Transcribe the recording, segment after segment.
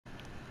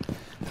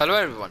Hello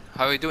everyone,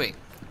 how are you doing?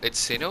 It's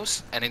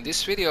Sinus, and in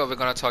this video we're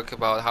gonna talk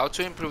about how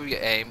to improve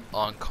your aim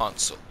on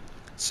console.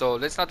 So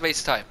let's not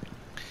waste time.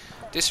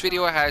 This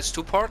video has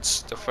two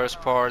parts. The first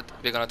part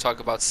we're gonna talk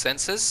about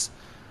senses,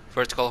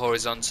 vertical,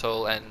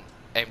 horizontal, and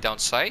aim down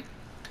sight.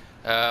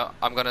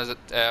 I'm gonna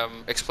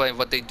explain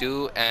what they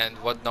do and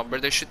what number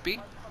they should be.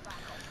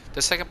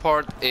 The second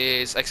part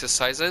is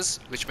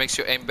exercises, which makes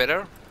your aim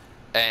better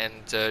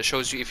and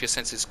shows you if your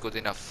sense is good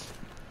enough.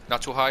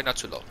 Not too high, not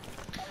too low.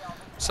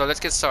 So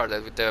let's get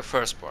started with the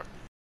first part.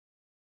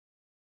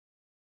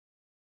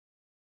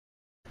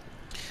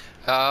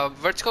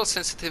 Vertical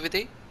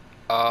sensitivity,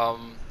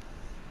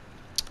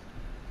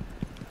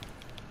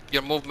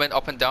 your movement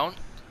up and down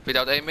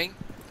without aiming.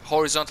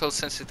 Horizontal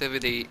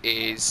sensitivity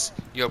is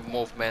your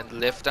movement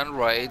left and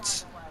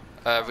right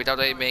without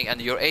aiming,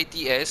 and your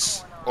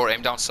ADS or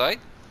aim down sight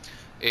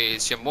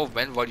is your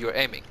movement while you're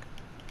aiming,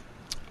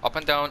 up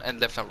and down and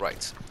left and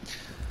right.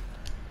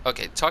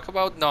 Okay, talk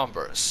about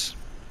numbers.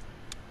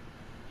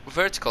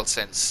 Vertical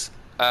sense,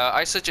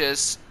 I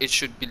suggest it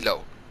should be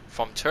low,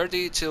 from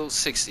 30 till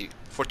 60,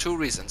 for two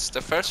reasons.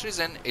 The first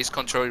reason is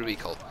control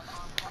recoil.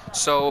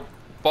 So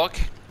Buck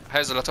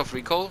has a lot of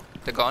recoil,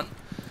 the gun.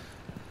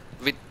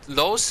 With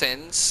low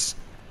sense,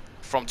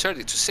 from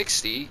 30 to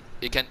 60,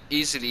 you can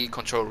easily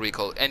control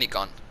recoil, any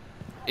gun,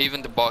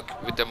 even the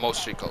Buck with the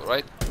most recoil,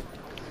 right?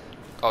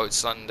 Oh,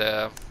 it's on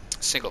the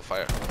single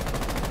fire.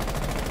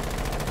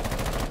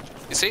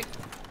 You see?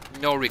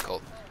 No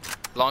recoil.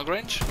 Long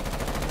range,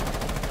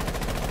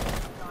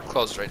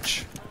 close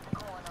range.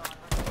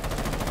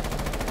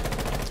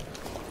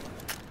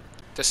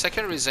 The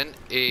second reason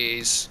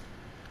is,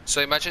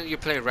 so imagine you're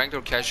playing ranked or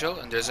casual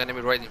and there's an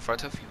enemy right in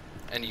front of you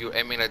and you're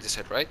aiming like this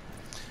head, right?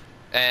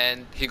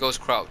 And he goes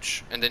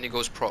crouch and then he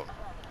goes prone.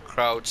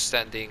 Crouch,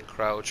 standing,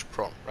 crouch,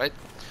 prone, right?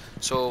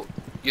 So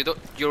your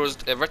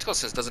vertical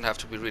sense doesn't have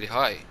to be really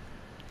high.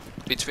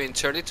 Between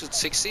 30 to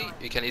 60,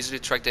 you can easily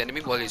track the enemy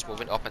while he's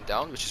moving up and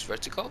down, which is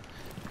vertical,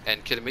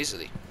 and kill him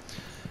easily.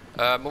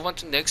 Move on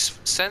to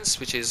next sense,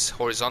 which is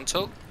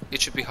horizontal.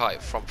 It should be high,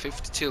 from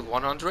 50 till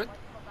 100.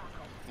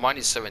 Mine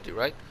is 70,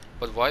 right?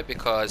 But why?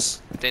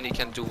 Because then you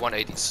can do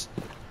 180s.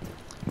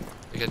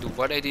 You can do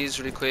 180s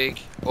really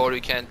quick, or you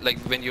can, like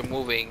when you're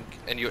moving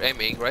and you're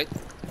aiming, right?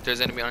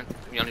 There's enemy on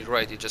your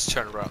right, you just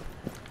turn around.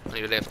 On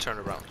your left, turn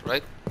around,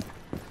 right?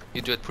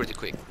 You do it pretty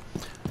quick.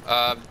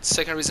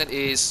 Second reason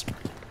is,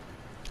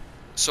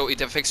 so it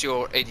affects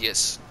your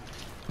ADS.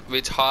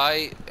 With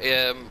high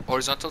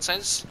horizontal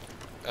sense,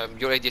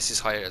 your ADS is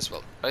higher as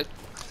well, right?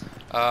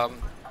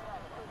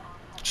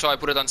 So I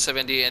put it on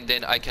 70 and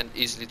then I can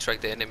easily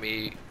track the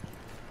enemy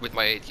with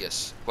my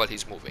ADS while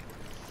he's moving.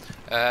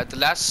 The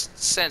last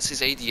sense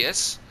is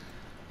ADS,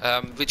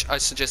 which I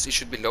suggest it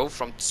should be low,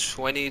 from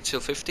 20 till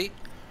 50.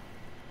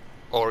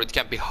 Or it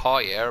can be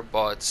higher,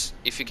 but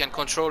if you can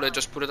control it,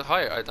 just put it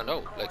higher, I don't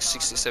know, like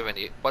 60,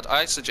 70. But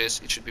I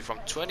suggest it should be from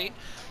 20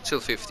 till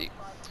 50.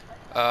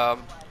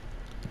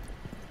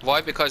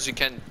 Why? Because you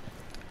can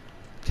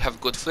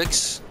have good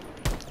flicks,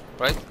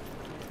 right?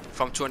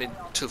 From 20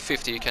 to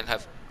 50 you can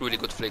have really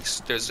good flicks.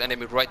 There's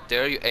enemy right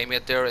there, you aim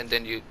it there and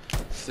then you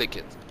flick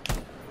it,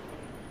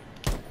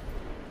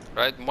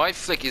 right? My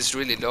flick is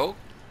really low.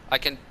 I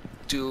can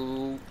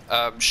do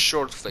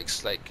short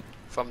flicks, like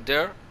from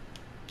there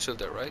to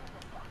there, right?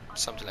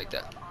 Something like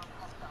that.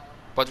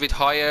 But with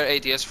higher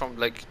ADS, from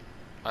like,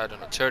 I don't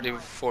know, 30,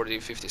 40,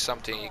 50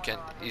 something, you can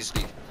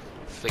easily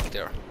flick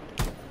there.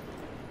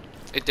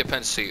 It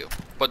depends to you,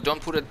 but don't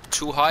put it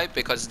too high,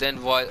 because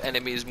then while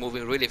enemy is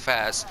moving really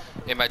fast,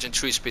 imagine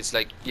 3 speeds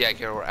like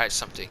Jaeger or Ash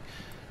something,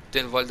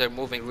 then while they're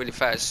moving really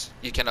fast,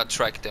 you cannot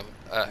track them.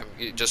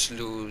 You just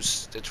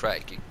lose the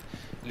track, you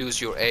lose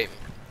your aim,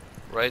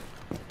 right?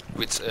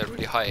 With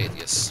really high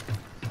ADS.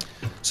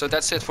 So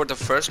that's it for the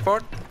first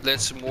part.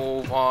 Let's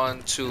move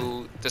on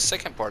to the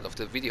second part of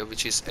the video,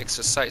 which is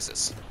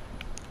exercises.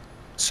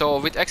 So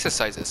with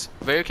exercises,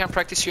 where you can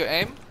practice your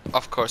aim,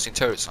 of course in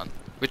Terrorizon.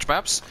 Which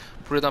maps?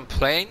 Put it on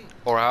plain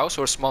or house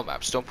or small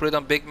maps. Don't put it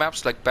on big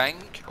maps like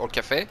bank or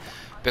cafe,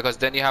 because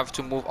then you have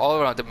to move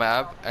all around the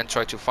map and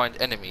try to find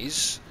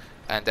enemies,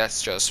 and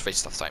that's just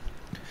waste of time.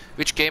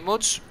 Which game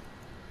modes?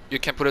 You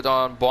can put it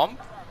on bomb,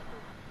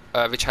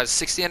 which has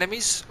 60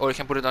 enemies, or you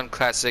can put it on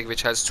classic,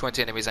 which has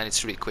 20 enemies and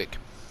it's really quick.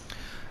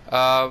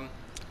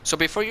 So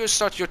before you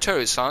start your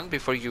Terrorizon,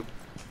 before you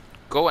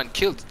go and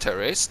kill the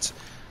terrorists,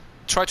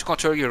 try to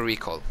control your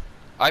recoil.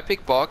 I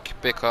pick Buck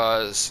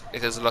because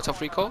it has a lot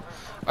of recoil.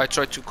 I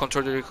try to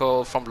control the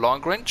recoil from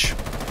long range,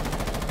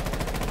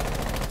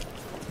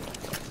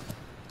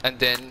 and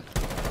then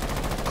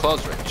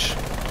close range.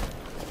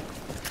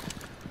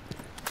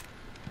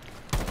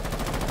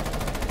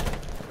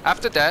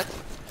 After that,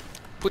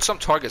 put some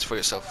targets for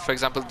yourself. For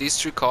example, these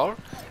 3 cars,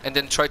 and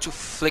then try to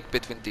flick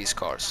between these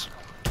cars.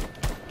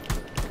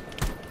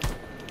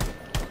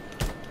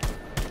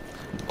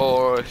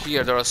 Or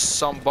here there are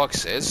some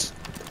boxes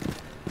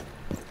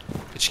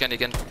which can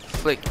again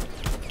flick.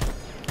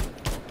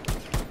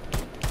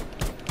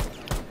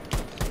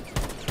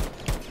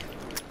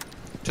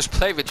 Just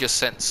play with your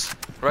sense,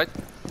 right?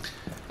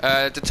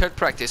 The third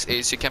practice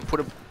is you can put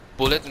a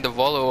bullet in the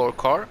wall or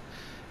car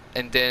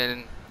and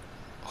then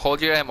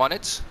hold your aim on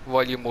it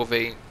while you're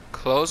moving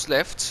close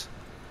left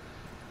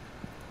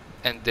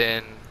and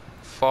then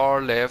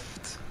far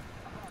left,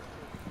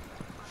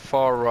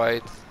 far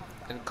right,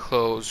 and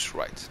close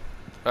right.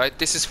 Right?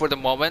 This is for the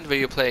moment where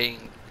you're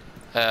playing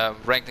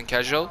ranked and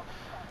casual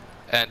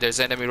and there's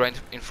enemy right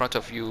in front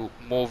of you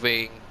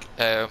moving,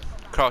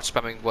 crouch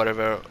spamming,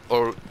 whatever,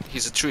 or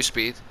he's at true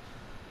speed,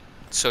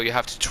 so you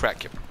have to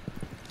track him.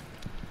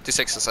 This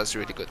exercise is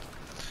really good.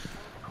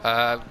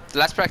 The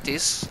last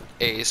practice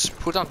is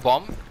put on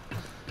bomb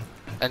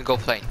and go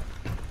plane.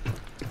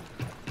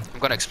 I'm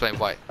gonna explain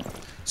why.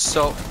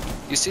 So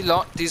you see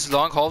these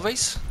long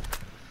hallways?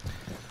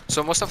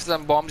 So most of the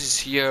bombs is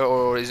here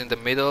or is in the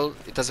middle,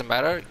 it doesn't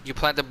matter. You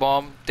plant the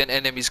bomb, then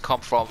enemies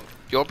come from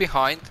your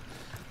behind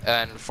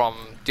and from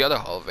the other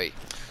hallway.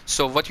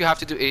 So what you have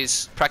to do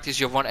is practice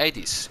your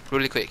 180s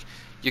really quick.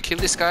 You kill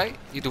this guy,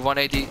 you do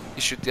 180,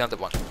 you shoot the other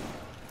one.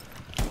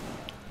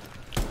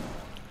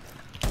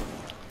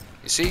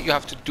 You see, you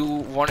have to do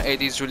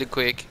 180s really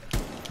quick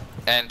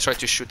and try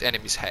to shoot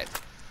enemy's head.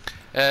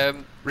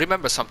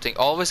 Remember something,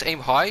 always aim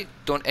high,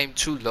 don't aim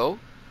too low,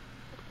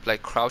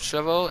 like crouch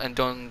level, and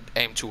don't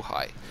aim too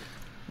high.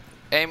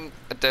 Aim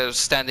at the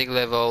standing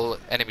level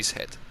enemy's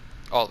head,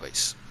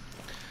 always.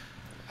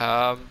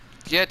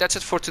 Yeah, that's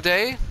it for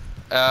today.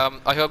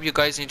 I hope you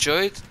guys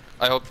enjoyed.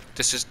 I hope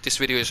this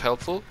video is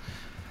helpful.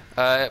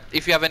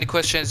 If you have any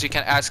questions, you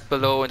can ask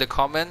below in the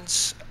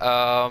comments.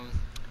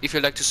 If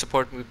you'd like to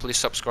support me, please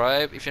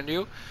subscribe if you're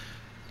new,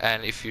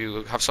 and if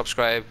you have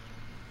subscribed,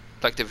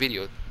 like the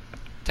video.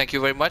 Thank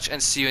you very much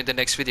and see you in the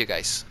next video,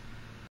 guys.